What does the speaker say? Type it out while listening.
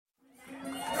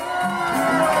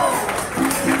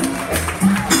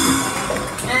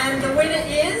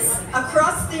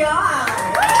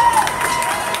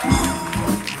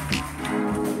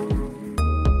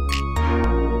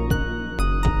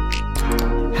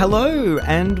Hello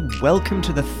and welcome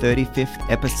to the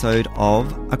 35th episode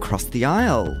of Across the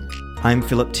Aisle. I'm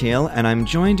Philip Teal and I'm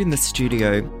joined in the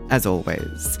studio, as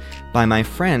always, by my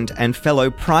friend and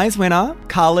fellow prize winner,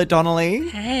 Carla Donnelly.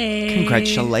 Hey.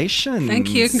 Congratulations.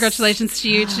 Thank you. Congratulations to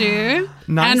you too.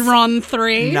 Nice, and Ron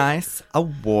 3. Nice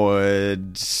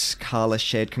award. Carla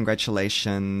shared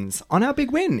congratulations on our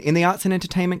big win in the Arts and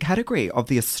Entertainment category of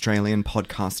the Australian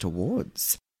Podcast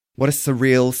Awards. What a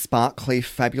surreal, sparkly,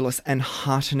 fabulous and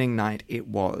heartening night it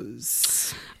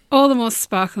was. All the more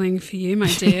sparkling for you, my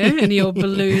dear, in your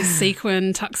blue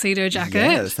sequin tuxedo jacket.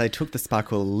 Yes, I took the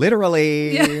sparkle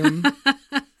literally. Yeah.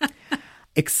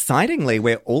 Excitingly,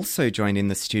 we're also joined in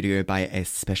the studio by a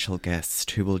special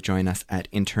guest who will join us at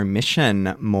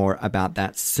intermission. More about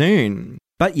that soon.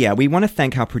 But yeah, we want to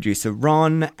thank our producer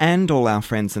Ron and all our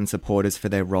friends and supporters for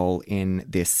their role in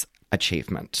this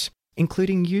achievement,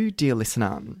 including you, dear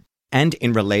listener. And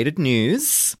in related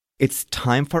news, it's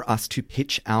time for us to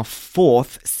pitch our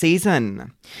 4th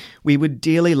season. We would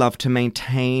dearly love to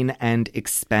maintain and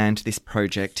expand this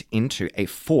project into a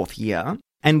 4th year,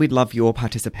 and we'd love your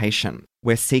participation.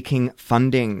 We're seeking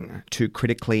funding to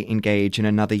critically engage in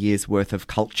another year's worth of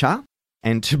culture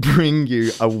and to bring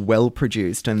you a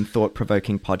well-produced and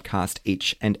thought-provoking podcast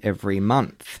each and every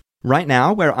month. Right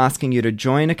now, we're asking you to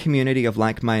join a community of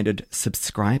like-minded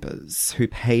subscribers who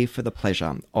pay for the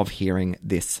pleasure of hearing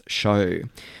this show.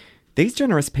 These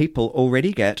generous people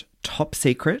already get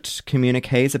top-secret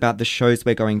communiques about the shows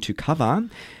we're going to cover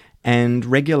and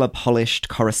regular polished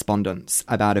correspondence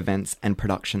about events and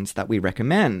productions that we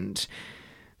recommend.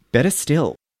 Better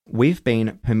still, we've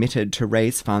been permitted to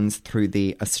raise funds through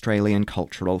the Australian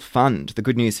Cultural Fund. The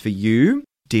good news for you,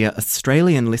 dear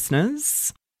Australian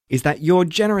listeners, is that your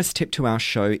generous tip to our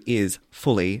show is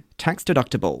fully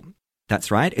tax-deductible. That's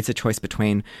right, it's a choice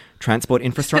between transport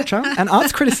infrastructure and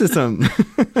arts criticism.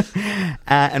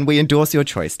 And we endorse your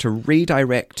choice to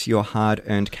redirect your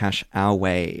hard-earned cash our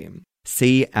way.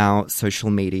 See our social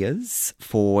medias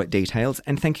for details,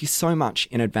 and thank you so much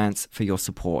in advance for your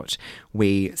support.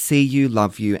 We see you,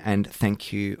 love you, and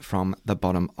thank you from the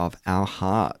bottom of our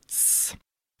hearts.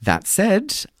 That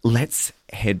said, let's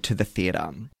head to the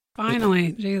theatre.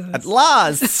 Finally, Jesus. At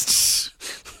last!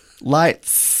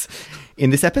 Lights. In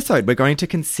this episode, we're going to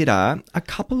consider a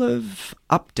couple of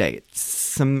updates,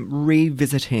 some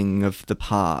revisiting of the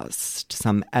past,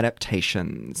 some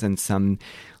adaptations, and some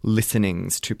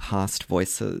listenings to past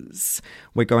voices.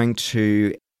 We're going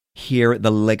to hear the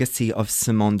legacy of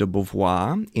Simone de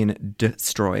Beauvoir in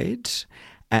Destroyed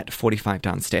at 45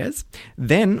 Downstairs.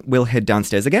 Then we'll head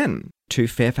downstairs again to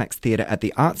Fairfax Theatre at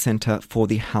the Arts Centre for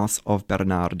The House of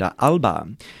Bernarda Alba,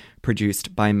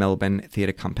 produced by Melbourne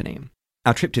Theatre Company.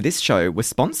 Our trip to this show was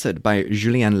sponsored by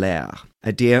Julien Lair,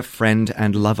 a dear friend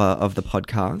and lover of the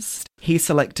podcast. He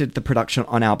selected the production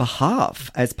on our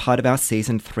behalf as part of our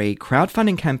Season 3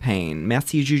 crowdfunding campaign.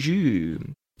 Merci,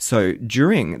 Juju. So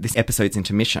during this episode's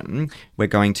intermission, we're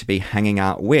going to be hanging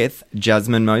out with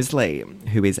Jasmine Mosley,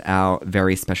 who is our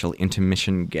very special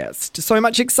intermission guest. So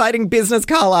much exciting business,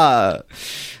 Carla!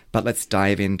 But let's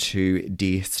dive into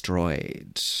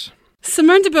Destroyed.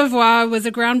 Simone de Beauvoir was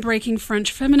a groundbreaking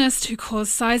French feminist who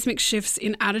caused seismic shifts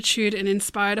in attitude and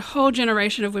inspired a whole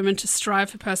generation of women to strive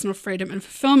for personal freedom and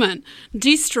fulfillment.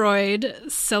 Destroyed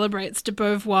celebrates de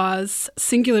Beauvoir's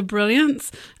singular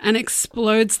brilliance and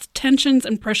explodes the tensions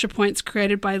and pressure points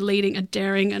created by leading a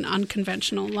daring and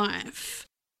unconventional life.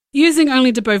 Using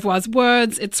only de Beauvoir's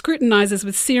words, it scrutinises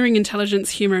with searing intelligence,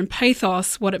 humour and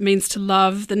pathos what it means to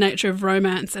love, the nature of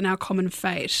romance and our common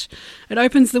fate. It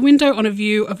opens the window on a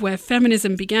view of where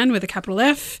feminism began with a capital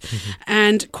F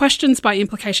and questions by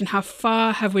implication how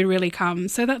far have we really come.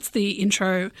 So that's the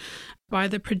intro by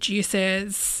the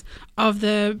producers of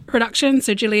the production,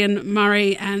 so Gillian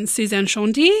Murray and Suzanne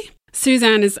Chandy.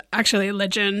 Suzanne is actually a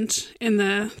legend in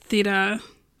the theatre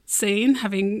scene,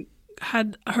 having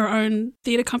had her own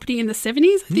theatre company in the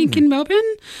 70s, I think, in Melbourne.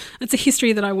 It's a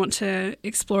history that I want to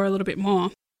explore a little bit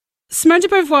more. Simone de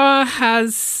Beauvoir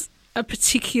has a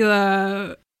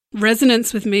particular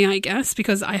resonance with me, I guess,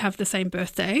 because I have the same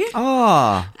birthday.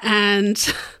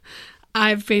 And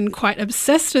I've been quite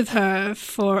obsessed with her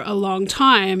for a long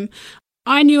time.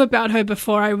 I knew about her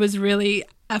before I was really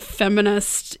a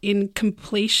feminist in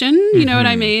completion. You know what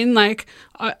I mean? Like,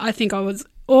 I think I was...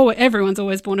 everyone's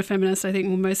always born a feminist, I think,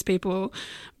 well, most people.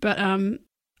 But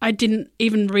I didn't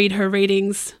even read her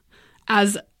readings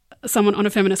as someone on a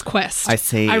feminist quest. I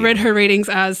see. I read her readings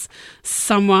as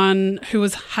someone who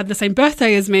had the same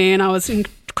birthday as me, and I was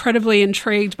incredibly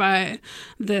intrigued by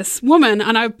this woman.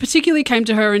 And I particularly came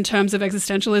to her in terms of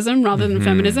existentialism rather than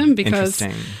feminism, because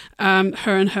her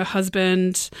and her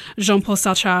husband, Jean-Paul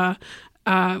Sartre,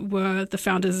 were the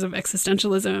founders of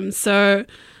existentialism. So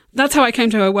that's how I came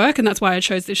to her work, and that's why I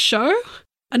chose this show.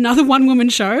 Another one-woman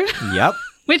show. Yep.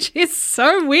 Which is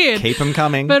so weird. Keep them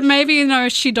coming. But maybe,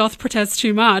 she doth protest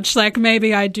too much. Like,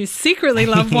 maybe I do secretly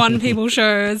love one-people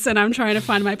shows, and I'm trying to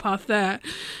find my path there.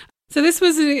 So this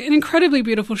was an incredibly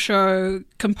beautiful show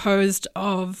composed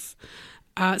of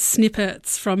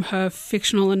snippets from her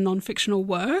fictional and non-fictional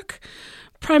work,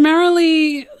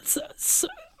 primarily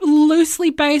loosely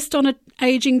based on an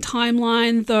aging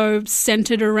timeline, though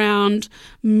centered around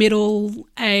middle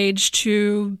age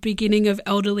to beginning of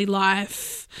elderly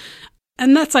life.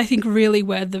 And that's, I think, really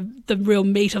where the real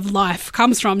meat of life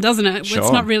comes from, doesn't it? Sure.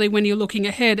 It's not really when you're looking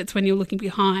ahead, it's when you're looking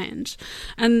behind.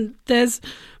 And there's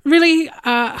really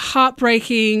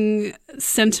heartbreaking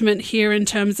sentiment here in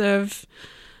terms of,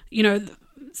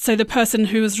 so the person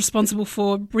who was responsible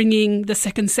for bringing the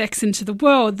second sex into the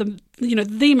world,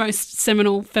 the most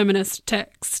seminal feminist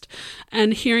text,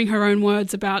 and hearing her own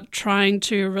words about trying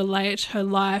to relate her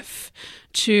life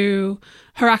to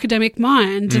her academic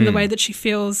mind in the way that she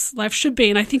feels life should be.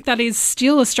 And I think that is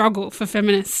still a struggle for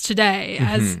feminists today,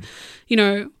 as,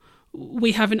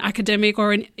 we have an academic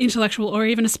or an intellectual or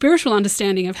even a spiritual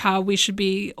understanding of how we should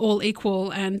be all equal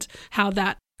and how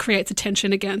that creates a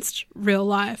tension against real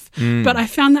life. But I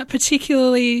found that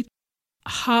particularly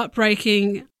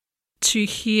heartbreaking to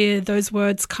hear those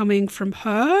words coming from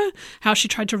her, how she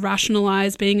tried to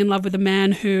rationalize being in love with a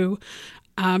man who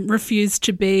refused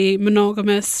to be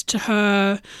monogamous to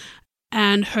her,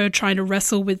 and her trying to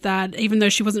wrestle with that, even though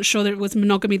she wasn't sure that it was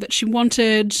monogamy that she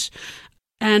wanted,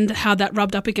 and how that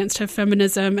rubbed up against her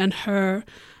feminism and her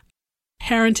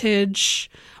parentage.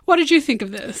 What did you think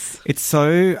of this? It's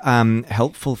so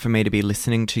helpful for me to be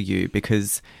listening to you,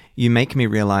 because you make me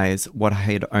realize what I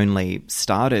had only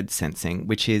started sensing,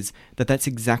 which is that that's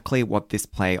exactly what this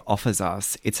play offers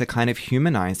us. It's a kind of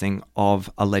humanizing of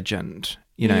a legend.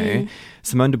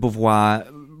 Simone de Beauvoir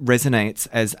resonates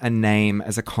as a name,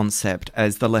 as a concept,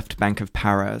 as the left bank of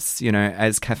Paris,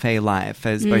 as Café Life,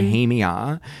 as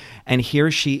Bohemia. And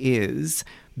here she is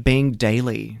being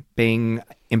daily, being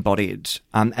embodied.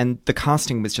 And the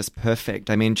casting was just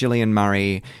perfect. I mean, Gillian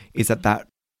Murray is at that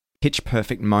pitch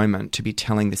perfect moment to be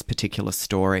telling this particular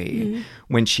story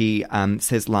when she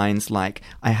says lines like,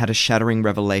 "I had a shattering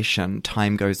revelation,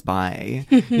 time goes by."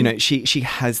 She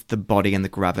has the body and the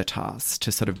gravitas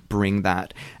to sort of bring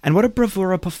that. And what a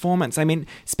bravura performance. I mean,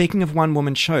 speaking of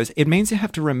one-woman shows, it means you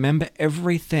have to remember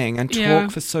everything and talk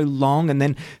for so long, and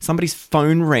then somebody's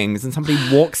phone rings and somebody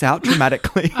walks out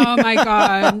dramatically. Oh my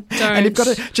God, don't. And you've got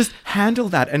to just handle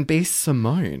that and be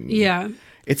Simone. Yeah.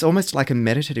 It's almost like a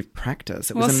meditative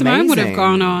practice. It was amazing. Simone would have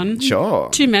gone on. Sure.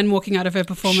 Two men walking out of her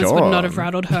performance would not have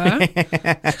rattled her.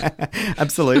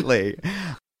 Absolutely.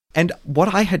 And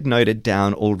what I had noted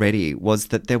down already was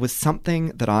that there was something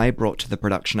that I brought to the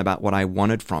production about what I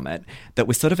wanted from it that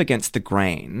was sort of against the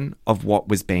grain of what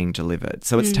was being delivered.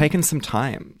 So it's taken some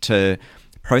time to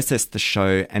process the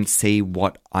show and see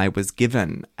what I was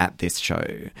given at this show.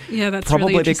 Yeah, that's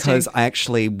probably really interesting. because I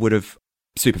actually would have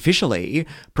superficially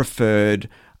preferred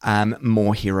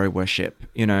more hero worship.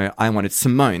 I wanted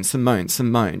Simone,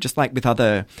 just like with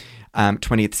other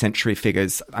 20th century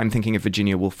figures. I'm thinking of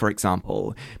Virginia Woolf, for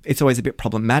example. It's always a bit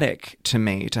problematic to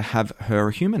me to have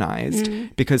her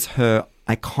humanized because her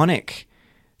iconic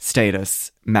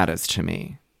status matters to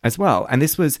me as well. And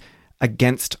this was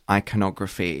against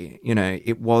iconography.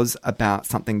 It was about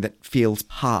something that feels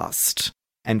past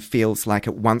and feels like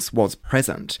it once was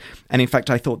present. And in fact,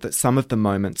 I thought that some of the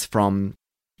moments from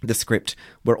the script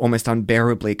were almost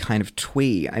unbearably kind of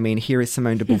twee. I mean, here is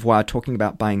Simone de Beauvoir talking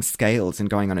about buying scales and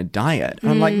going on a diet.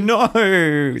 And I'm like,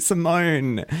 no,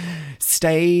 Simone,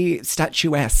 stay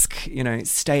statuesque,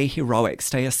 stay heroic,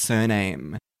 stay a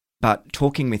surname. But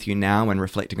talking with you now and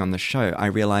reflecting on the show, I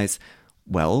realize,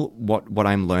 well, what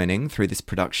I'm learning through this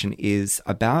production is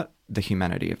about the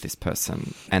humanity of this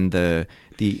person and the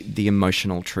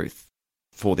emotional truth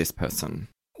for this person.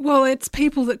 Well, it's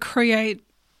people that create,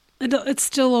 it's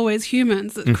still always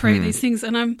humans that create these things.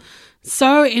 And I'm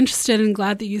so interested and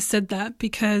glad that you said that,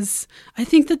 because I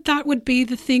think that would be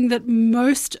the thing that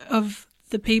most of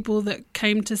the people that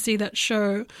came to see that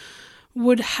show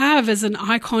would have as an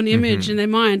icon image in their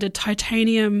mind, a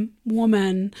titanium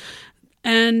woman,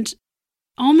 and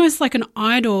almost like an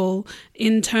idol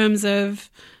in terms of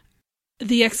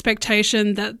the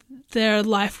expectation that their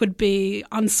life would be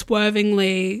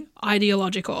unswervingly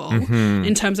ideological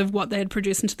in terms of what they had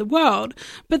produced into the world.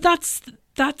 But that's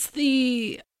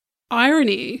the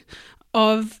irony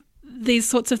of these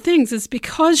sorts of things is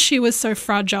because she was so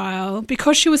fragile,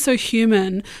 because she was so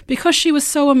human, because she was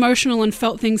so emotional and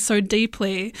felt things so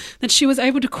deeply, that she was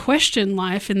able to question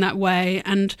life in that way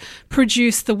and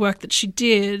produce the work that she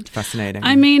did. Fascinating.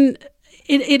 I mean,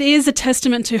 it is a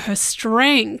testament to her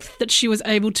strength that she was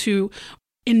able to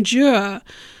endure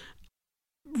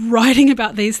writing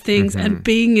about these things and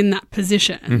being in that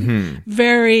position,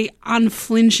 very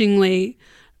unflinchingly,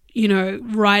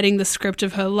 writing the script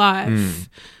of her life.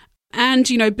 And,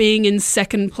 being in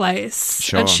second place.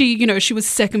 Sure. And she was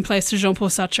second place to Jean-Paul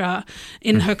Sartre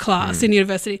in her class in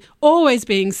university, always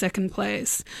being second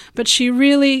place. But she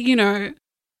really,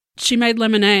 she made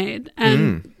lemonade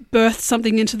and birthed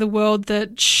something into the world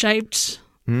that shaped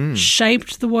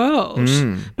the world,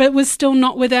 but was still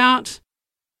not without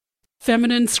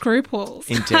feminine scruples.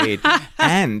 Indeed.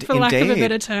 And for lack of a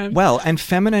better term. Well, and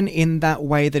feminine in that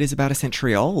way that is about a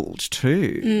century old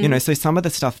too. So some of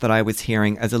the stuff that I was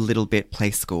hearing as a little bit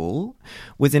play school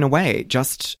was in a way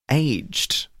just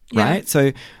aged, right? Yeah.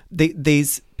 So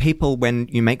these people, when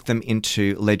you make them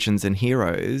into legends and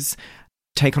heroes,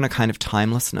 take on a kind of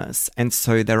timelessness, and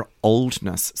so their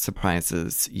oldness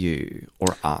surprises you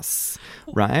or us,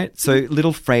 right? So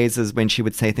little phrases when she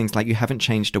would say things like, you haven't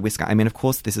changed a whisker. I mean, of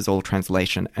course, this is all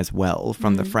translation as well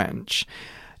from the French.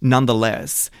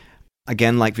 Nonetheless,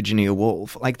 again, like Virginia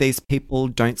Woolf, like these people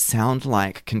don't sound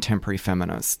like contemporary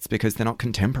feminists because they're not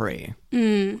contemporary.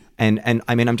 And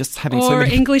I mean, I'm just having so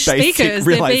many English basic speakers.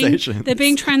 realizations. They're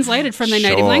being translated from their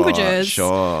native languages,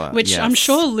 which yes. I'm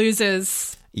sure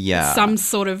loses some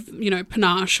sort of,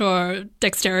 panache or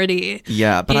dexterity.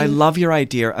 Yeah, but I love your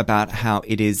idea about how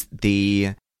it is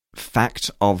the fact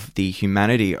of the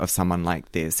humanity of someone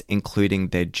like this, including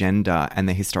their gender and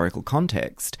their historical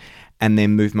context, and their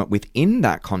movement within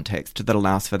that context that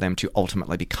allows for them to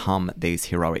ultimately become these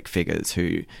heroic figures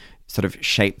who sort of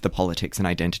shape the politics and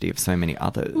identity of so many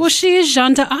others. Well, she is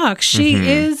Jeanne d'Arc. She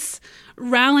is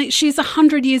rallying. She's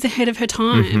 100 years ahead of her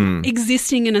time,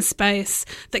 existing in a space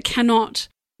that cannot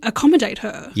accommodate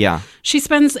her. Yeah. She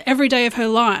spends every day of her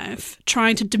life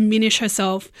trying to diminish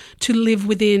herself to live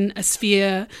within a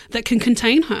sphere that can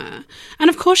contain her. And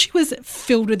of course she was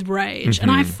filled with rage.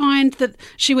 And I find that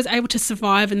she was able to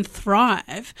survive and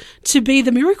thrive to be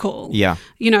the miracle. Yeah.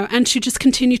 And to just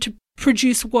continue to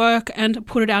produce work and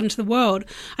put it out into the world.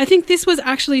 I think this was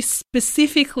actually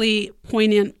specifically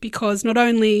poignant because not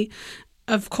only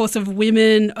of course of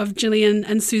women of Gillian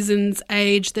and Susan's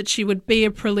age that she would be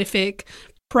a prolific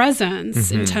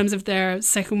presence in terms of their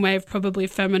second wave, probably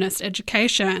feminist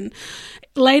education.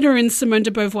 Later in Simone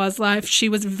de Beauvoir's life, she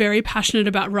was very passionate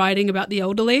about writing about the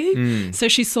elderly. So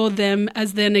she saw them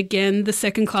as then again the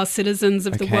second-class citizens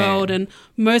of the world, and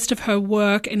most of her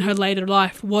work in her later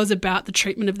life was about the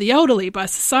treatment of the elderly by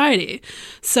society.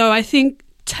 So I think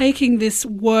taking this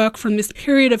work from this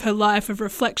period of her life of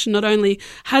reflection not only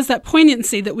has that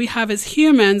poignancy that we have as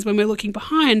humans when we're looking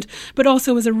behind, but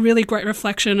also is a really great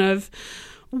reflection of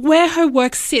where her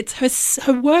work sits.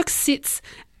 Her work sits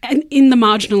in the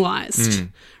marginalized,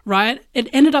 right? It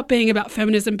ended up being about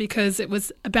feminism because it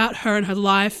was about her and her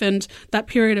life and that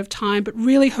period of time, but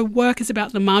really her work is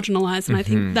about the marginalized, and I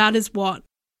think that is what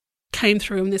came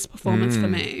through in this performance for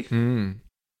me.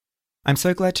 I'm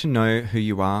so glad to know who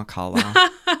you are,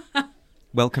 Carla.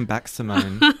 Welcome back,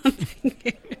 Simone. Thank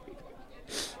you.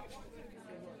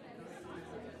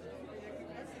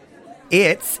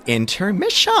 It's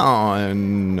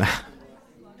intermission.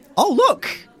 Oh, look.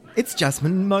 It's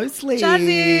Jasmine Mosley.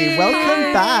 Jazzy!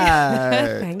 Welcome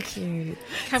back. Thank you.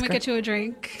 Can we get you a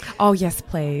drink? Oh, yes,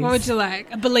 please. What would you like?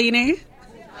 A Bellini?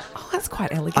 Oh, that's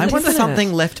quite elegant. I want isn't something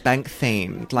it? left bank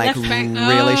themed, like Left bank-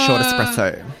 really short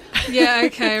espresso. Yeah,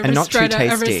 okay. And not too tasty.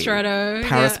 A ristretto.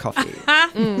 Paris coffee.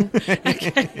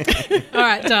 Okay. All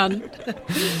right, done.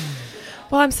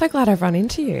 Well, I'm so glad I've run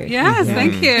into you. Yes,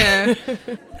 thank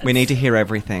you. We need to hear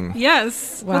everything.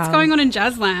 Yes. Wow. What's going on in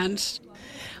Jazzland?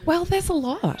 Well, there's a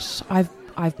lot.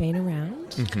 I've been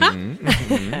around.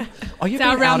 Oh, you've It's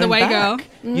our been round out the way, and girl. back.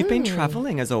 You've been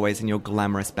travelling as always in your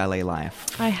glamorous ballet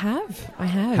life. I have.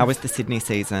 How was the Sydney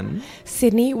season?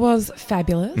 Sydney was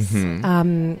fabulous.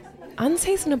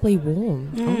 Unseasonably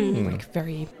warm. Like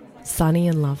very sunny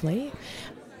and lovely.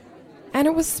 And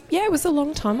it was a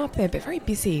long time up there, but very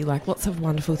busy, like lots of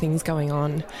wonderful things going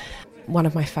on. One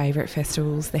of my favourite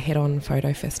festivals, the Head On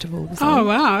Photo Festival. Was Oh, on.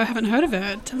 wow. I haven't heard of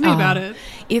it. Tell me about it.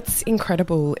 It's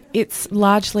incredible. It's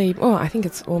largely, I think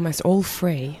it's almost all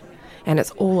free. And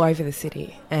it's all over the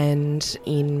city and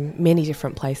in many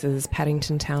different places,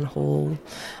 Paddington Town Hall,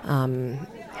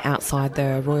 outside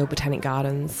the Royal Botanic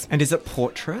Gardens. And is it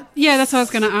portrait? Yeah, that's what I was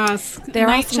going to ask. There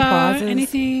are some Nature, prizes.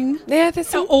 anything? Yeah, there's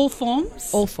some... All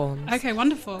forms? All forms. Okay,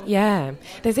 wonderful. Yeah.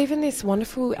 There's even this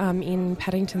wonderful, in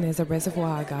Paddington, there's a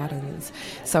Reservoir Gardens.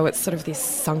 So it's sort of this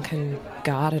sunken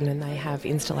garden and they have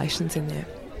installations in there.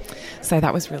 So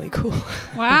that was really cool.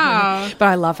 Wow. But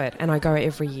I love it and I go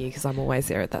every year because I'm always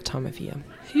there at that time of year.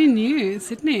 Who knew?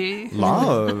 Sydney.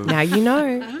 Love. Now you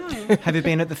know. Have you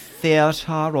been at the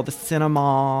theatre or the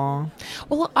cinema?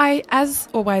 Well, as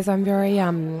always, I'm very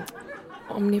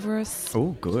omnivorous.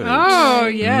 Oh, good. Oh,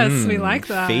 yes, we like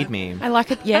that. Feed me. I like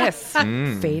it, yes.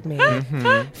 Feed me.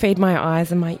 Feed my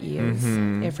eyes and my ears,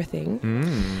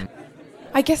 everything.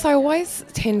 I guess I always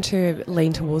tend to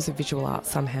lean towards the visual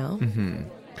arts somehow.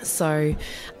 So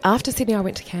after Sydney, I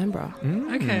went to Canberra.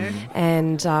 Okay.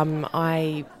 And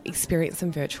I experienced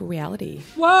some virtual reality.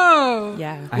 Whoa.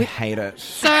 Yeah. I hate it.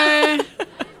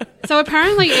 So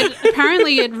apparently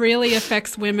it really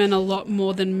affects women a lot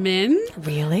more than men.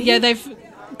 Really? Yeah,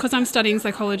 because I'm studying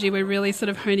psychology, we're really sort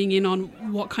of honing in on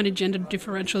what kind of gender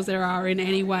differentials there are in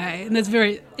any way. And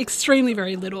there's extremely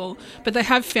very little. But they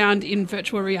have found in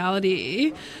virtual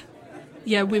reality,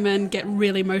 women get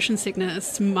really motion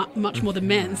sickness much more than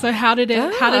men. So how did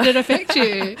it affect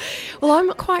you? Well,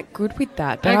 I'm quite good with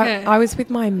that. But Okay. I was with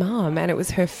my mum and it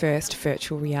was her first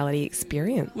virtual reality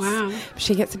experience. Wow.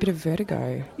 She gets a bit of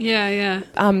vertigo. Yeah.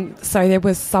 So there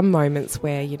was some moments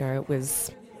where, it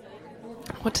was...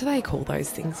 What do they call those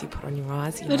things you put on your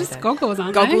eyes? They're just goggles,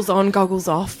 aren't Goggles on, goggles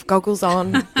off, goggles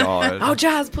on. God. Oh,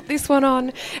 Jazz, put this one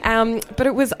on. But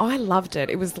I loved it.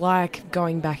 It was like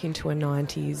going back into a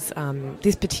 90s.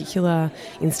 This particular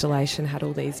installation had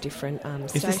all these different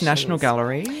stations. Is this National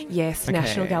Gallery? Yes, Okay.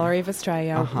 National Gallery of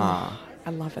Australia. Uh-huh. I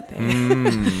love it there.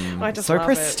 I just So love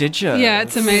prestigious. Yeah,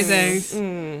 it's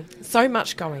amazing. So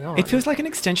much going on. It feels like an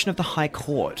extension of the High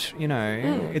Court,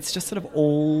 It's just sort of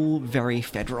all very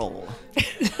federal.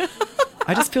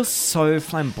 I just feel so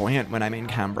flamboyant when I'm in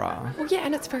Canberra. Well, yeah,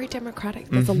 and it's very democratic.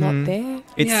 There's a lot there.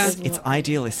 It's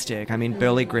idealistic. I mean,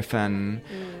 Burley Griffin,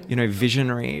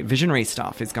 visionary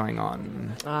stuff is going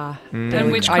on. And I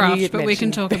knew witchcraft, you'd but we can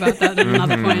mention. talk about that at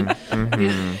another point.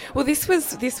 Yeah. Well, this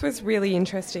was really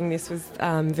interesting. This was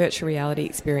virtual reality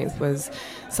experience was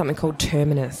something called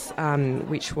Terminus,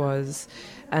 which was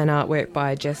an artwork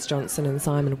by Jess Johnson and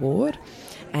Simon Ward,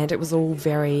 and it was all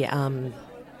very.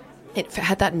 It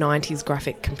had that 90s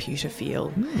graphic computer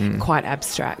feel, quite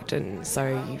abstract, and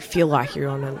so you feel like you're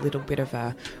on a little bit of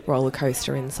a roller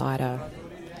coaster inside a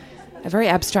very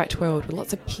abstract world with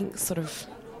lots of pink sort of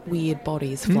weird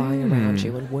bodies flying around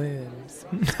you and worms.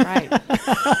 It's great.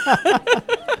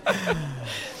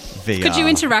 VR. Could you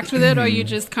interact with it, or you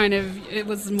just kind of, it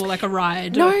was more like a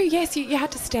ride? No, yes, you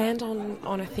had to stand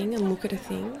on a thing and look at a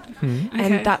thing, Okay.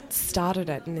 and that started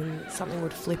it, and then something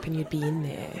would flip and you'd be in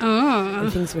there. Oh.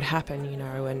 And things would happen,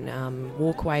 and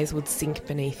walkways would sink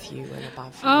beneath you and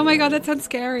above you. Oh my God, that sounds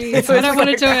scary. I don't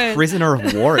want to do it. Prisoner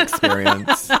of war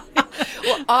experience.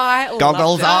 Well, I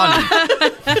Goggles loved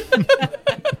on.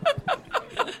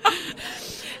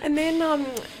 And then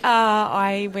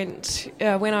I went,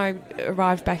 when I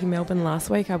arrived back in Melbourne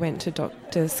last week, I went to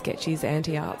Dr. Sketchy's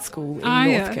anti-art school in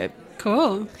Northcote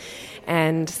Cool.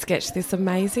 and sketched this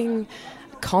amazing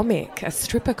comic, a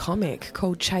stripper comic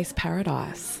called Chase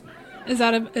Paradise. Is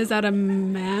that a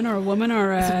man or a woman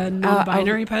or a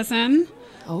non-binary person?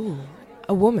 Oh,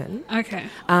 a woman. Okay.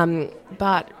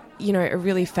 But, a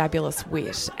really fabulous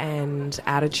wit and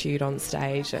attitude on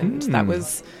stage, and that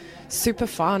was super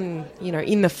fun,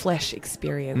 in the flesh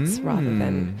experience rather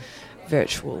than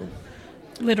virtual.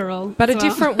 Literal. But as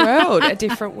a well.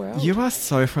 different world. You are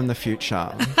so from the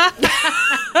future.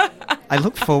 I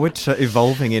look forward to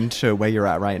evolving into where you're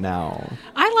at right now.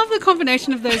 I love the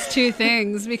combination of those two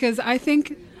things because I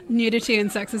think nudity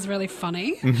and sex is really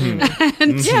funny. And,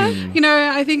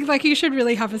 I think you should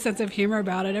really have a sense of humor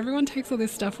about it. Everyone takes all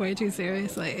this stuff way too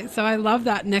seriously. So I love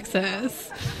that nexus,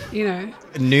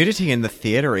 Nudity in the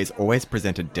theatre is always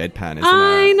presented deadpan, isn't it?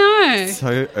 I know.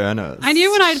 So earnest. I knew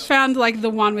when I'd found the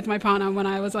one with my partner when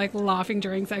I was laughing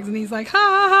during sex and he's like, ha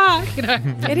ha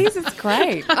ha, It is, it's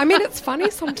great. I mean, it's funny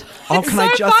sometimes. Oh,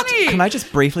 funny. Can I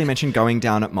just briefly mention Going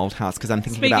Down at Malthouse because I'm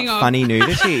thinking Speaking about of. funny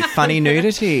nudity. Funny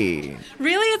nudity.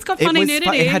 Really? It's got funny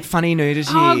nudity? It had funny nudity.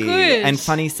 Oh, good. And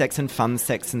funny sex and fun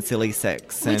sex and silly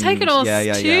sex. We and take it all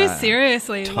yeah.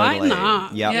 seriously. Totally. Lighten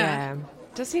up. Yep. Yeah.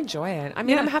 Just enjoy it. I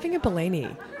mean, Yeah. I'm having a Bellini.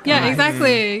 Yeah, guys.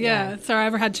 exactly. Yeah. Sorry, I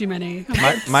ever had too many.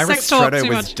 My Sex talk ristretto too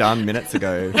was much. done minutes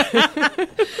ago.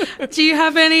 Do you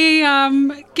have any,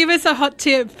 give us a hot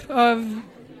tip of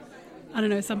I don't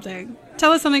know, something.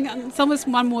 Tell us something, tell us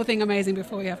one more thing amazing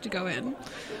before we have to go in.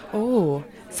 Oh,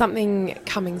 something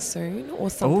coming soon or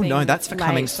something. Oh, no, that's for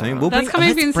coming soon. That's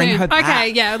coming soon. Her back. Okay,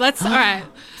 yeah, let's, all right.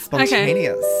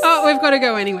 Spontaneous. Okay. Oh, we've got to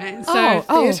go anyway. So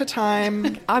theatre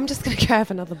time. I'm just going to go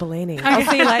have another Bellini. I'll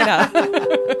see you later.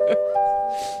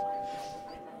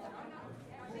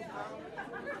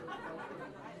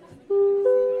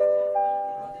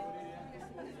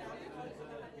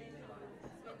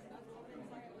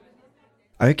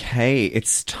 Okay,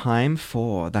 it's time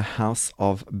for The House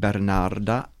of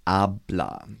Bernarda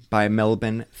Habla by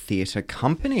Melbourne Theatre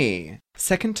Company.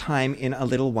 Second time in a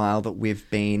little while that we've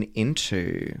been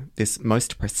into this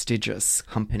most prestigious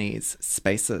company's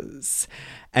spaces.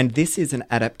 And this is an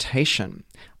adaptation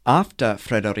after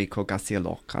Federico Garcia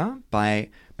Lorca by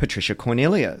Patricia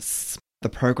Cornelius. The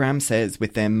program says,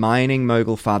 with their mining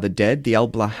mogul father dead, the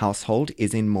Habla household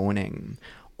is in mourning.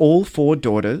 All 4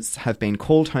 daughters have been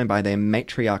called home by their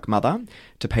matriarch mother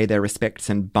to pay their respects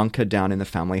and bunker down in the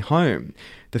family home.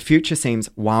 The future seems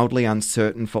wildly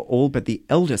uncertain for all but the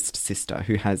eldest sister,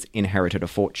 who has inherited a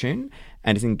fortune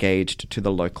and is engaged to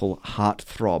the local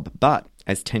heartthrob. But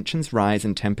as tensions rise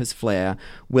and tempers flare,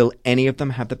 will any of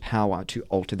them have the power to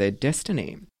alter their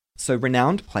destiny? So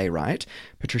renowned playwright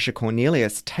Patricia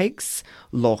Cornelius takes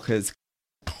Lorca's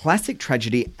classic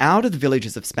tragedy out of the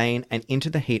villages of Spain and into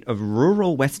the heat of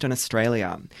rural Western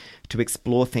Australia to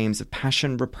explore themes of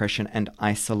passion, repression and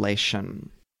isolation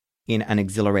in an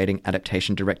exhilarating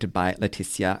adaptation directed by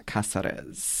Leticia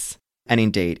Casares. And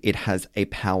indeed, it has a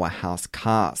powerhouse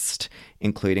cast,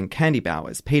 including Candy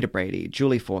Bowers, Peter Brady,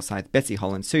 Julie Forsyth, Betsy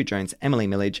Holland, Sue Jones, Emily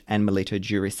Millage, and Melita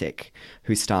Jurisic,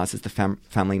 who stars as the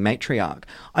family matriarch.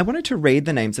 I wanted to read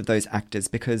the names of those actors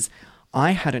because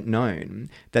I hadn't known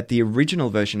that the original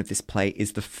version of this play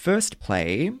is the first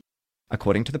play,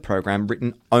 according to the program,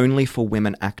 written only for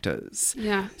women actors.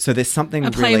 Yeah. So there's something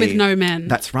a play with no men.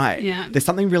 That's right. Yeah. There's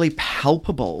something really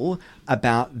palpable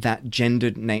about that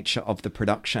gendered nature of the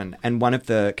production. And one of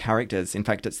the characters, in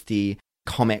fact, it's the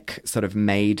comic sort of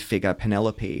maid figure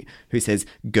Penelope, who says,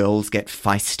 girls get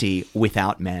feisty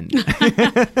without men.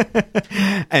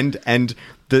 and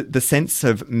the sense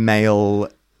of male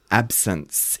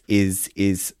absence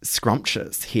is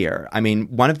scrumptious here. I mean,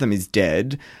 one of them is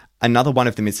dead. Another one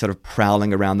of them is sort of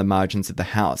prowling around the margins of the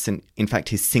house. And in fact,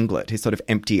 his singlet, his sort of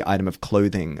empty item of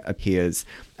clothing, appears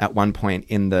at one point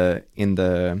in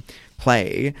the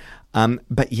play.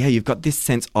 But yeah, you've got this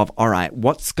sense of, all right,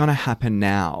 what's going to happen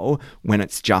now when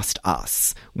it's just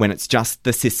us, when it's just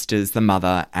the sisters, the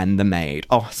mother and the maid?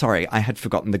 Oh, sorry, I had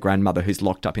forgotten the grandmother who's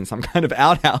locked up in some kind of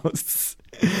outhouse.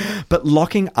 But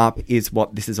locking up is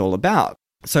what this is all about.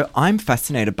 So I'm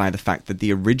fascinated by the fact that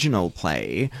the original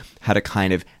play had a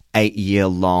kind of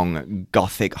 8-year-long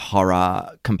gothic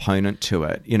horror component to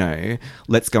it. You know,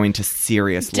 let's go into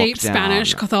serious deep lockdown.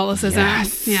 Spanish Catholicism.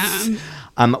 Yes. Yeah.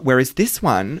 Whereas this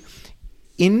one,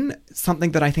 in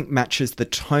something that I think matches the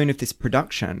tone of this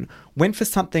production, went for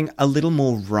something a little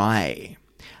more wry.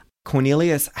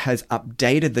 Cornelius has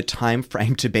updated the time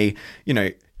frame to be,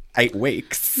 8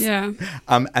 weeks. Yeah.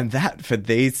 And that for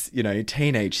these,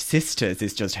 teenage sisters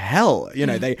is just hell.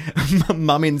 They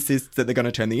mum insists that they're going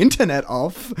to turn the internet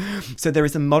off. So there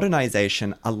is a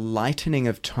modernization, a lightening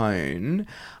of tone,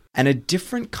 and a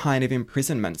different kind of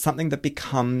imprisonment, something that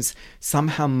becomes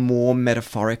somehow more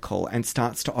metaphorical and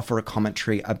starts to offer a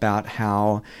commentary about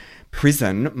how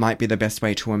prison might be the best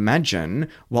way to imagine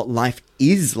what life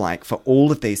is like for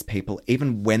all of these people,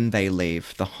 even when they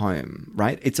leave the home,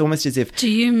 right? It's almost as if... Do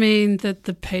you mean that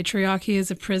the patriarchy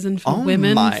is a prison for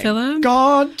women, Philip? Oh my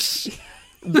God!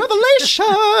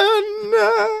 Revelation!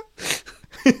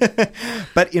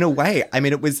 But in a way, I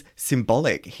mean, it was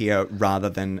symbolic here rather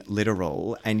than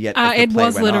literal, and yet as the it play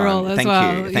was went literal on, as thank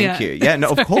well. you. Yeah, no,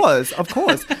 of course.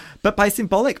 But by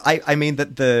symbolic, I mean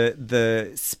that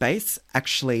the space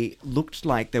actually looked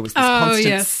like there was this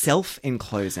constant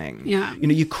self-enclosing. Yeah.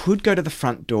 You could go to the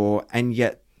front door, and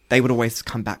yet they would always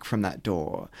come back from that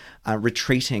door,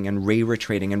 retreating and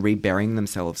re-retreating and re-burying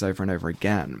themselves over and over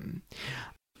again.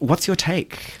 What's your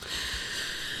take?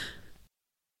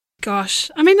 Gosh,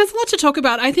 I mean, there's a lot to talk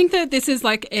about. I think that this is,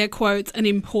 like, air quotes, an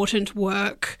important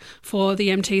work for the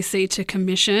MTC to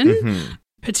commission,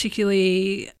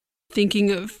 particularly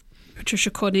thinking of Patricia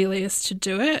Cornelius to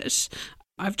do it.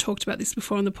 I've talked about this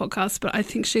before on the podcast, but I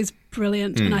think she's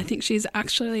brilliant and I think she's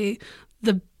actually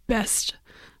the best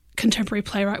contemporary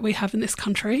playwright we have in this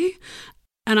country.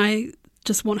 And I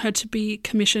just want her to be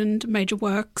commissioned major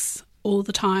works all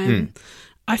the time.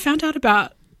 I found out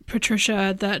about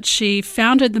Patricia that she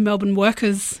founded the Melbourne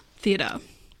Workers Theatre.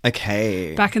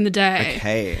 Okay. Back in the day.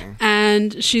 Okay. And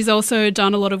And she's also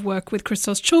done a lot of work with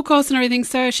Christos Choulkos and everything.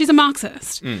 So she's a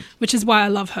Marxist, which is why I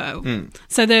love her.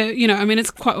 So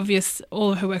it's quite obvious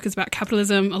all of her work is about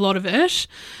capitalism, a lot of it,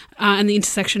 and the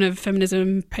intersection of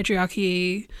feminism,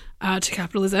 patriarchy to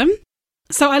capitalism.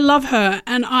 So I love her,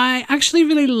 and I actually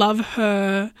really love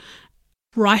her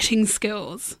writing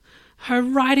skills. Her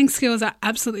writing skills are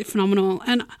absolutely phenomenal.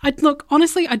 And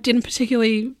honestly, I didn't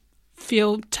particularly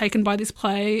feel taken by this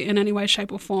play in any way,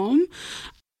 shape or form.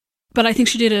 But I think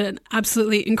she did an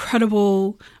absolutely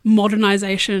incredible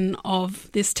modernisation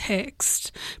of this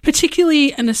text,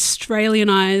 particularly an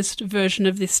Australianised version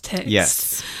of this text.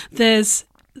 Yes. There's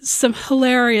some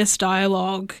hilarious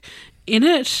dialogue in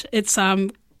it. It's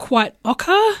quite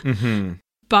ochre,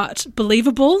 but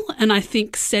believable. And I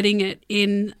think setting it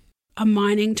in a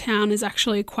mining town is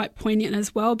actually quite poignant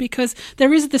as well, because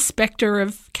there is the spectre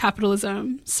of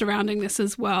capitalism surrounding this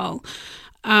as well.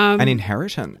 An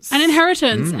inheritance.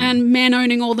 And men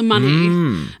owning all the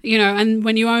money, and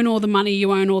when you own all the money,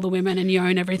 you own all the women and you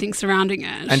own everything surrounding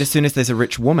it. And as soon as there's a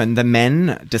rich woman, the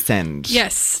men descend.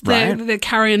 Yes, right? the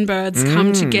carrion birds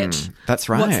come to get what's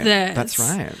theirs. That's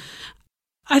right.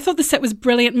 I thought the set was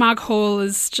brilliant. Marg Hall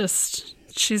is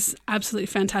she's absolutely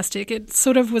fantastic. It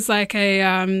sort of was like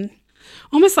a,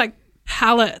 almost like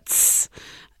pallets,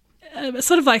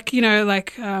 sort of like,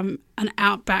 an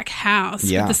outback house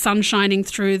with the sun shining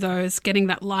through those, getting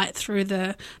that light through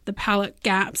the pallet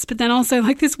gaps. But then also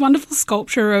like this wonderful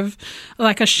sculpture of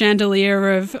like a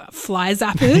chandelier of fly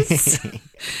zappers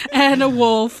and a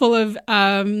wall full of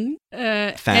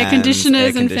air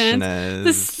conditioners and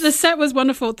fans. The set was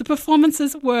wonderful. The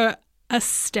performances were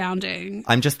astounding.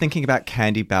 I'm just thinking about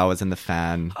Candy Bowers and the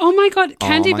fan. Oh my God,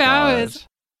 Candy Bowers. God.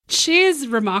 She is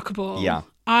remarkable. Yeah.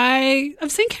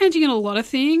 I've seen Candy in a lot of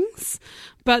things,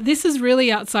 but this is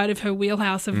really outside of her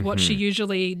wheelhouse of what she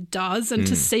usually does. And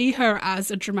to see her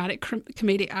as a dramatic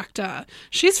comedic actor,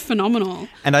 she's phenomenal.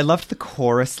 And I loved the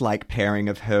chorus-like pairing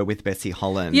of her with Bessie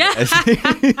Holland. Yeah. As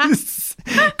these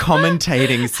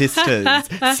commentating sisters,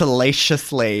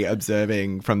 salaciously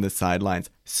observing from the sidelines.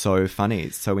 So funny,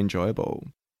 so enjoyable.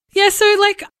 Yeah, so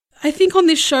I think on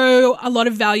this show, a lot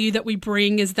of value that we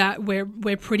bring is that we're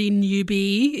pretty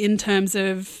newbie in terms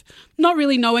of not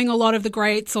really knowing a lot of the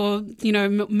greats or,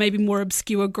 maybe more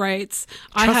obscure greats.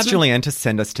 Trust Julian to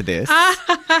send us to this.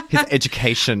 His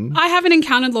education. I haven't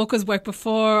encountered Lorca's work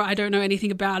before. I don't know anything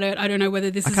about it. I don't know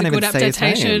whether this is a good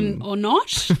adaptation or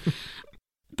not.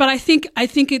 But I think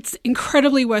it's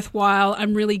incredibly worthwhile.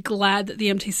 I'm really glad that the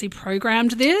MTC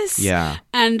programmed this. Yeah.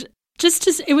 And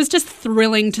it was just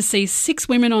thrilling to see 6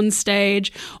 women on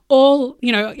stage. All,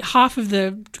 half of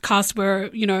the cast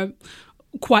were,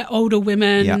 quite older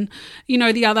women.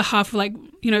 Yeah. The other half were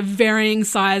varying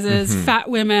sizes,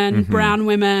 fat women, brown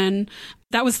women.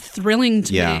 That was thrilling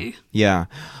to me. Yeah.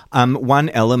 One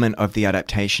element of the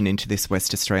adaptation into this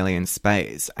West Australian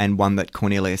space, and one that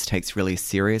Cornelius takes really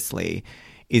seriously,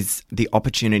 is the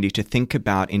opportunity to think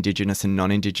about Indigenous and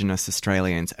non-Indigenous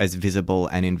Australians as visible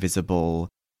and invisible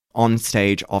on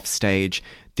stage, off stage.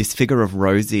 This figure of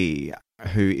Rosie,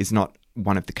 who is not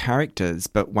one of the characters,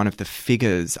 but one of the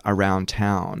figures around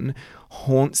town,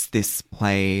 haunts this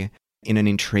play in an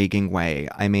intriguing way.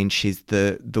 I mean, she's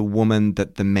the woman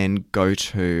that the men go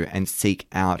to and seek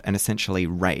out and essentially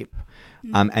rape.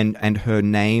 And her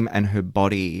name and her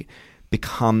body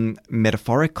become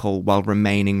metaphorical while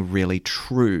remaining really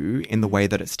true in the way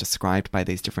that it's described by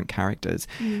these different characters.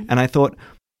 And I thought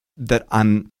that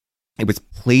it was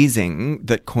pleasing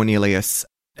that Cornelius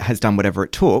has done whatever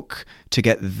it took to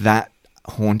get that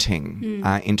haunting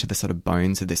into the sort of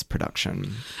bones of this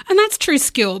production. And that's true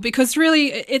skill, because really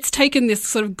it's taken this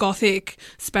sort of Gothic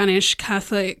Spanish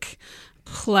Catholic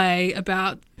play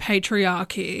about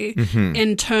patriarchy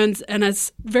and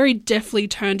has very deftly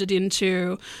turned it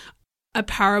into a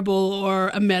parable or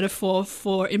a metaphor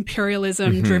for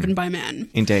imperialism driven by men.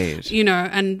 Indeed.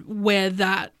 And where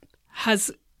that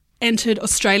has entered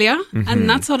Australia, and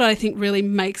that's what I think really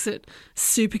makes it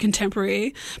super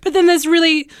contemporary. But then there's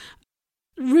really,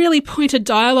 really pointed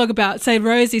dialogue about, say,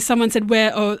 Rosie, someone said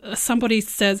somebody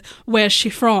says, "Where's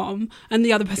she from?" And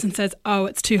the other person says, "Oh,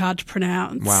 it's too hard to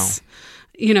pronounce." Wow.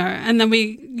 And then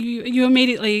you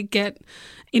immediately get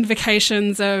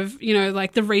invocations of,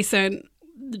 the recent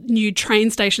new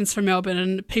train stations for Melbourne,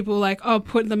 and people were like,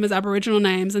 put them as Aboriginal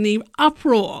names, and the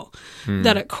uproar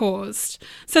that it caused.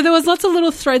 So there was lots of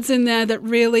little threads in there that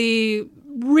really,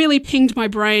 really pinged my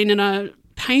brain in a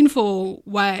painful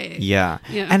way. Yeah.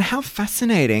 And how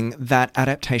fascinating that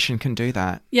adaptation can do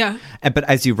that. Yeah. But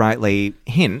as you rightly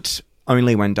hint,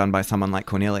 only when done by someone like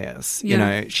Cornelius. You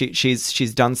know,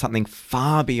 she's done something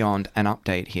far beyond an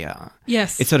update here.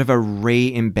 Yes. It's sort of a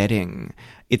re-embedding.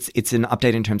 It's an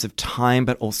update in terms of time,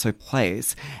 but also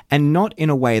place, and not in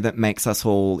a way that makes us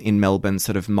all in Melbourne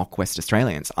sort of mock West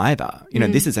Australians either. You know,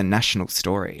 this is a national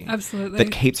story. Absolutely.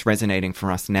 That keeps resonating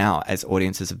for us now as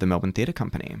audiences of the Melbourne Theatre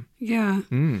Company. Yeah.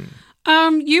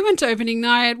 You went to opening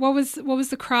night. What was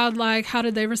the crowd like? How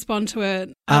did they respond to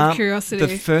it? Out of curiosity.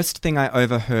 The first thing I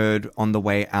overheard on the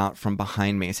way out from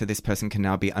behind me, so this person can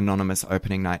now be anonymous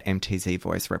opening night MTZ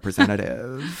voice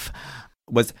representative,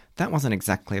 was, that wasn't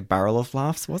exactly a barrel of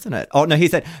laughs, wasn't it? Oh, no, he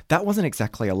said, that wasn't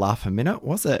exactly a laugh a minute,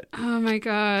 was it? Oh, my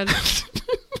God.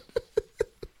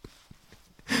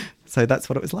 So that's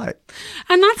what it was like.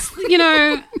 And that's, you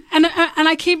know, and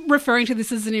I keep referring to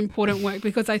this as an important work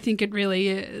because I think it really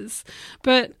is.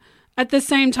 But at the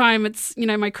same time, it's, you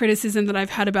know, my criticism that I've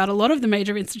had about a lot of the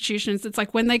major institutions, it's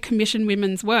like when they commission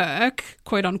women's work,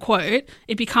 quote unquote,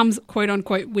 it becomes quote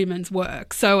unquote women's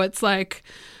work. So it's like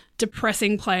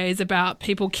depressing plays about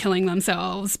people killing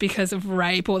themselves because of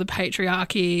rape or the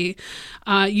patriarchy.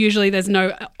 Usually there's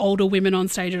no older women on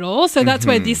stage at all. So that's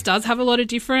where this does have a lot of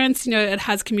difference. You know, it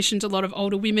has commissioned a lot of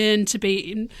older women to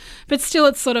be in, but still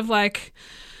it's sort of like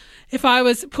if I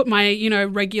was put my, you know,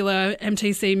 regular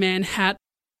MTC man hat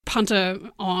punter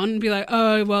on, be like,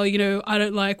 oh, well, you know, I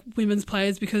don't like women's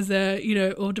plays because they're, you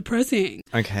know, all depressing.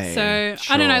 Okay. So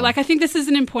sure. I don't know, like I think this is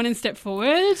an important step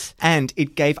forward. And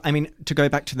it gave, I mean, to go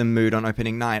back to the mood on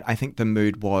opening night, I think the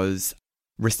mood was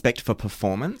respect for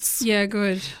performance. Yeah,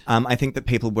 good. I think that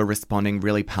people were responding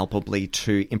really palpably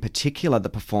to, in particular, the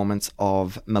performance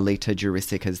of Melita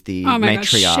Jurisic as the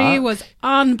matriarch. God, she was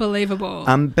unbelievable.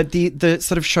 But the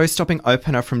sort of show-stopping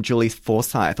opener from Julie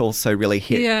Forsyth also really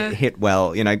hit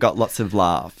well. You know, got lots of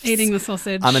laughs. Eating the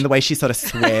sausage. And the way she sort of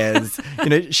swears. You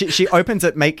know, she opens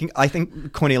it making. I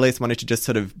think Cornelius wanted to just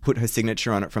sort of put her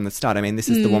signature on it from the start. I mean, this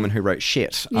is the woman who wrote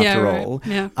shit after all.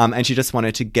 Yeah. And she just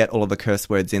wanted to get all of the curse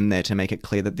words in there to make it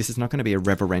clear that this is not going to be a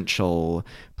reverential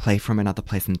play from another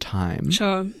place and time.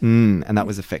 Sure. And that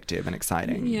was effective and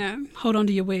exciting. Yeah. Hold on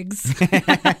to your wigs.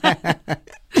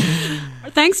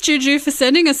 Thanks, Juju, for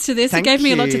sending us to this. It gave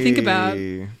me a lot to think about.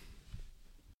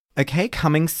 Okay,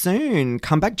 coming soon.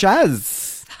 Come back,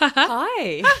 Jazz.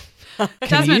 Hi.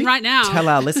 Jasmine, right now. Tell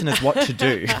our listeners what to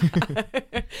do.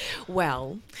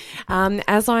 Well,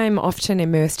 as I'm often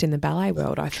immersed in the ballet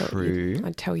world, I thought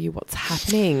I'd tell you what's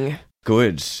happening.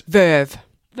 Good. Verve.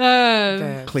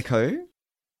 Clicquot?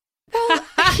 Well,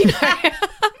 you know,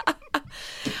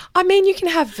 I mean, you can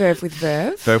have verve with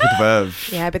verve. Verve with verve.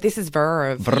 Yeah, but this is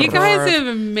verve. You guys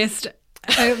have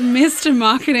missed a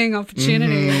marketing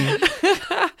opportunity.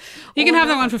 You can have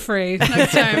that one for free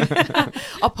next time.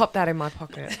 I'll pop that in my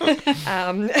pocket.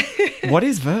 What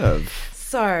is verve?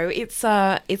 So it's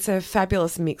a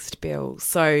fabulous mixed bill.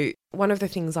 So one of the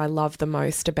things I love the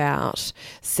most about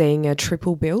seeing a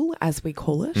triple bill, as we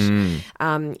call it,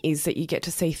 is that you get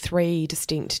to see 3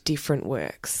 distinct different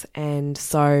works. And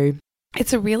so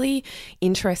it's a really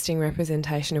interesting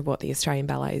representation of what the Australian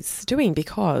Ballet is doing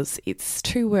because it's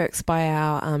 2 works by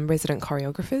our resident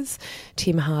choreographers,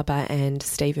 Tim Harbour and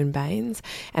Stephen Baines,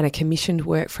 and a commissioned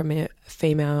work from a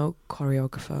female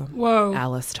choreographer,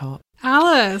 Alice Topp.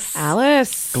 Alice.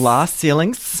 Glass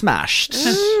ceiling smashed.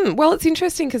 Well, it's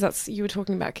interesting because you were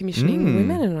talking about commissioning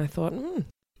women, and I thought,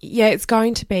 yeah, it's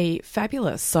going to be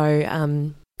fabulous.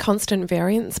 So, Constant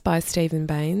Variance by Stephen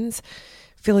Baines,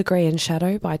 Filigree and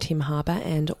Shadow by Tim Harbour,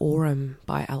 and Aurum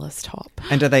by Alice Topp.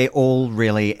 And are they all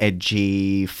really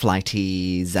edgy,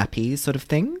 flighty, zappy sort of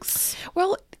things?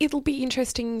 Well, it'll be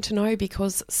interesting to know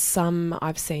because some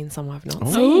I've seen, some I've not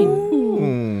seen.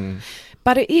 Ooh.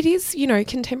 But it is, you know,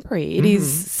 contemporary. It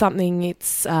is something,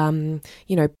 it's,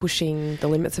 you know, pushing the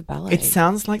limits of ballet. It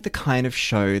sounds like the kind of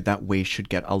show that we should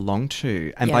get along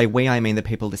to. And by we, I mean the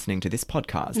people listening to this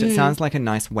podcast. It sounds like a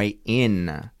nice way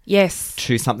in. Yes.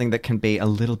 To something that can be a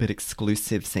little bit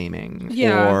exclusive seeming.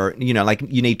 Yeah. Or, you know, like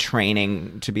you need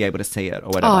training to be able to see it or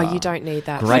whatever. Oh, you don't need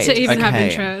that. Great. To even have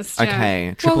interest. Yeah.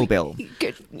 Okay. Triple bill.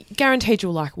 Guaranteed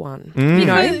you'll like one. You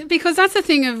know? Because that's the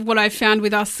thing of what I found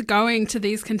with us going to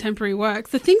these contemporary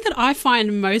works. The thing that I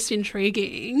find most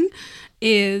intriguing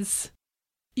is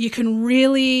you can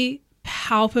really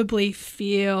palpably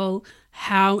feel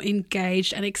how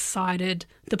engaged and excited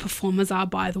the performers are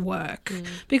by the work.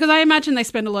 Because I imagine they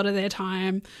spend a lot of their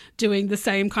time doing the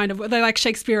same kind of, they're like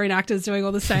Shakespearean actors doing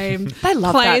all the same they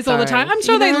love plays that, all the time. I'm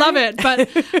sure they love it,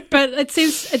 but it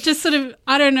seems, it just sort of,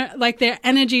 I don't know, like their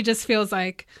energy just feels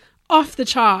like off the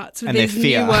charts with and these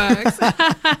new works.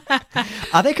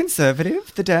 Are they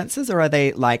conservative, the dancers, or are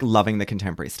they like loving the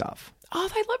contemporary stuff? Oh,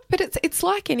 they love, but it's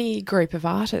like any group of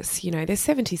artists, you know. There's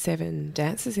 77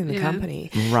 dancers in the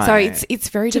company, Right. so it's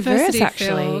very diverse Diversity,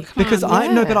 actually. Phil. Come Because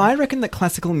on. but I reckon that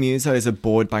classical musos are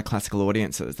bored by classical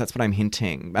audiences. That's what I'm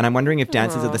hinting. And I'm wondering if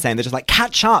dancers are the same. They're just like,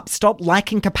 catch up, stop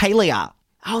liking Capalia.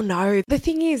 Oh no! The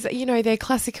thing is, you know, they're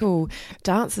classical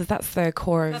dancers. That's the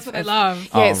core of. That's what they love. Yeah,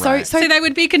 Oh, right. so So they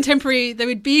would be contemporary. They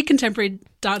would be contemporary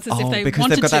dancers if they because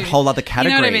wanted they've got that to. whole other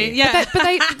category. You know what I mean? Yeah.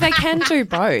 but they can do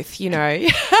both, you know,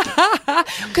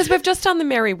 because we've just done the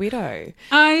Merry Widow,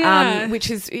 Oh, yeah. which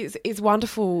is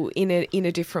wonderful in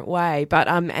a different way. But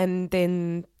and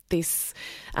then these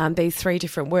three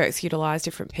different works utilise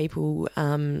different people,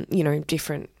 you know,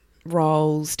 different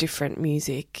roles, different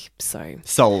music. So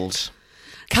Sold.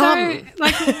 come So,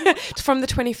 like, from the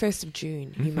 21st of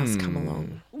June, you must come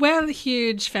along. we're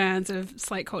huge fans of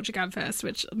Slate Culture Gabfest,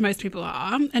 which most people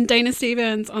are. And Dana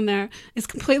Stevens on there is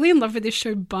completely in love with this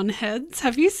show Bunheads.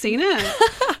 Have you seen it?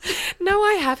 No,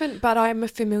 I haven't, but I'm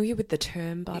familiar with the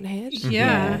term bunhead.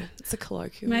 Yeah. It's a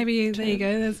colloquial. Maybe there you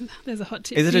go. There's a hot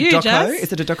tip. Is it for a you, doco? Jazz.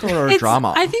 Is it a doco or a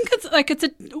drama? I think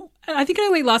I think it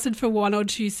only lasted for 1 or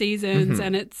 2 seasons,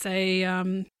 and it's a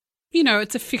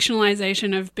it's a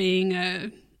fictionalization of being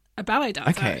a ballet dancer.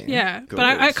 Okay, Yeah. good. But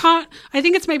I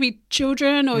think it's maybe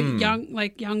children or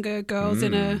younger girls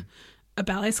in a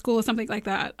ballet school or something like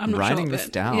that. I'm not Writing sure. this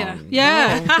but down.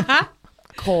 Yeah.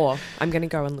 Core. I'm going to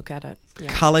go and look at it.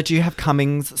 Yeah. Carla, do you have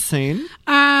comings soon?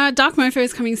 Dark Mofo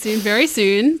is coming soon, very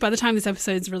soon. By the time this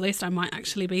episode's released, I might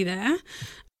actually be there.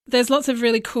 There's lots of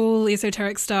really cool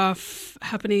esoteric stuff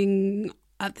happening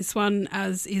at this one,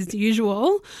 as is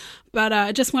usual. But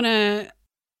I just want to...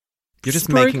 You're just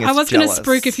making us I was going to jealous.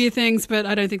 spruik a few things, but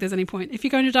I don't think there's any point. If you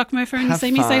go into Dark Mofo and you Have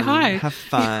see me, say fun. hi. Have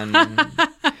fun.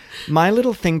 My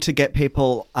little thing to get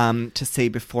people to see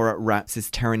before it wraps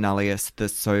is Terra Nullius, the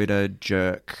Soda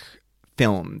Jerk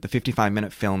film, the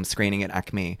 55-minute film screening at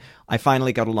Acme. I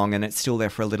finally got along and it's still there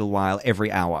for a little while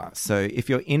every hour. So if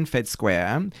you're in Fed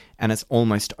Square and it's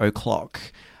almost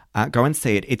 0:00, go and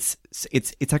see it. It's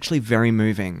actually very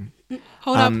moving.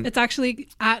 Hold up. It's actually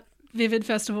at Vivid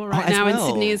Festival right as now in well.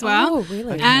 Sydney as well. Oh,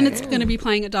 really? And it's going to be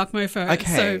playing at Dark Mofo.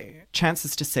 Okay. So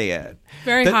chances to see it.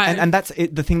 Very high. And that's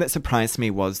it. The thing that surprised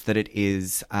me was that it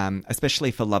is,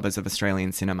 especially for lovers of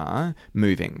Australian cinema,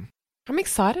 moving. I'm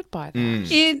excited by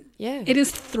that. it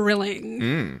is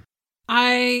thrilling.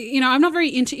 I'm not very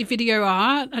into video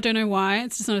art. I don't know why.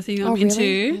 It's just not a thing I'm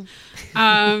into.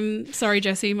 Sorry,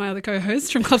 Jessie, my other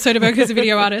co-host from Club Soderbergh, who's a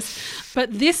video artist.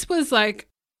 But this was like,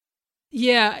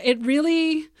 yeah, it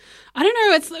really, I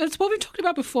don't know. It's what we've talked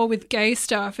about before with gay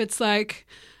stuff. It's like,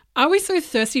 are we so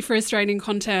thirsty for Australian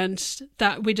content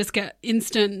that we just get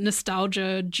instant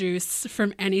nostalgia juice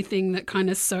from anything that kind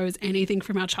of sews anything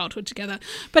from our childhood together?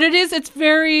 But it's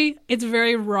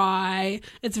very wry.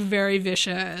 It's very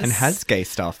vicious. And has gay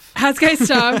stuff. Has gay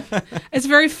stuff. It's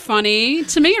very funny.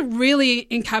 To me, it really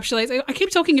encapsulates, I keep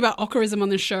talking about Ocarism on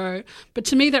the show, but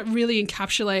to me that really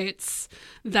encapsulates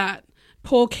that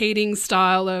Paul Keating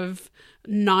style of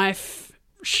knife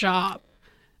sharp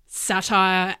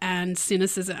satire and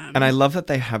cynicism. And I love that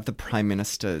they have the Prime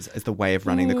Ministers as the way of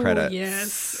running the credits.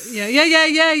 Yes.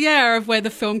 Yeah. Of where the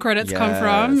film credits come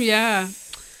from. Yeah.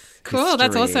 Cool.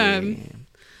 That's History. awesome.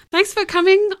 Thanks for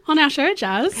coming on our show,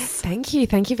 Jazz. Thank you.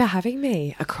 Thank you for having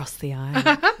me across the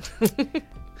aisle.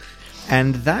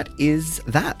 And that is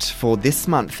that for this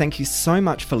month. Thank you so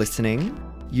much for listening.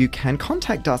 You can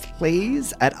contact us,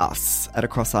 please, at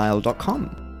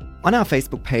acrossaisle.com. On our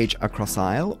Facebook page, Across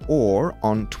Aisle, or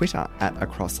on Twitter at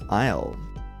Across Aisle.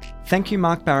 Thank you,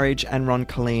 Mark Barrage and Ron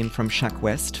Colleen from Shack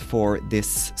West for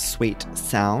this sweet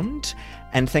sound.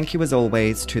 And thank you, as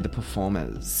always, to the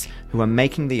performers who are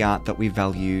making the art that we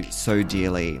value so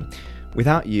dearly.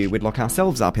 Without you, we'd lock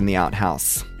ourselves up in the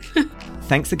outhouse.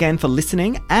 Thanks again for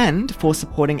listening and for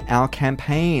supporting our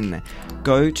campaign.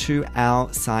 Go to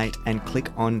our site and click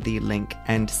on the link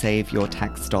and save your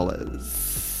tax dollars.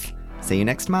 See you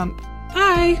next month.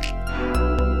 Bye.